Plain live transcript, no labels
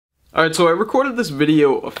Alright, so I recorded this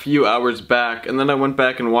video a few hours back, and then I went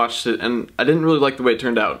back and watched it, and I didn't really like the way it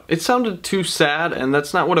turned out. It sounded too sad, and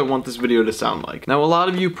that's not what I want this video to sound like. Now, a lot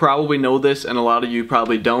of you probably know this, and a lot of you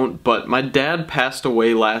probably don't, but my dad passed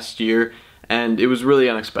away last year, and it was really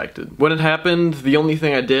unexpected. When it happened, the only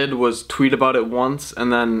thing I did was tweet about it once,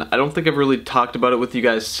 and then I don't think I've really talked about it with you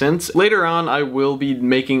guys since. Later on, I will be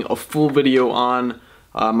making a full video on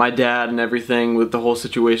my dad and everything with the whole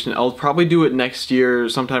situation. I'll probably do it next year,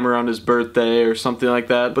 sometime around his birthday or something like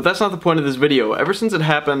that, but that's not the point of this video. Ever since it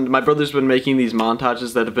happened, my brother's been making these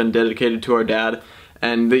montages that have been dedicated to our dad,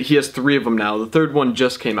 and he has 3 of them now. The 3rd one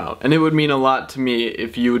just came out, and it would mean a lot to me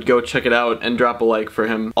if you would go check it out and drop a like for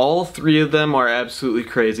him. All 3 of them are absolutely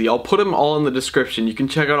crazy. I'll put them all in the description. You can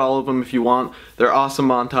check out all of them if you want. They're awesome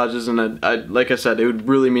montages, and like I said, it would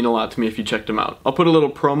really mean a lot to me if you checked them out. I'll put a little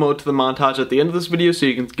promo to the montage at the end of this video so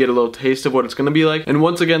you can get a little taste of what it's gonna be like. And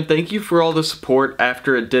once again, thank you for all the support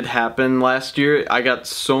after it did happen last year. I got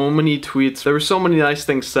so many tweets. There were so many nice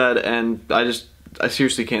things said, and I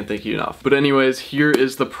seriously can't thank you enough. But anyways, here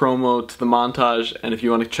is the promo to the montage, and if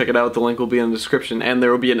you want to check it out, the link will be in the description, and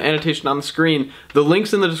there will be an annotation on the screen. The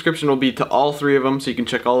links in the description will be to all 3 of them, so you can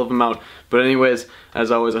check all of them out. But anyways,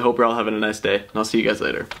 as always, I hope you're all having a nice day, and I'll see you guys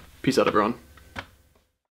later. Peace out, everyone.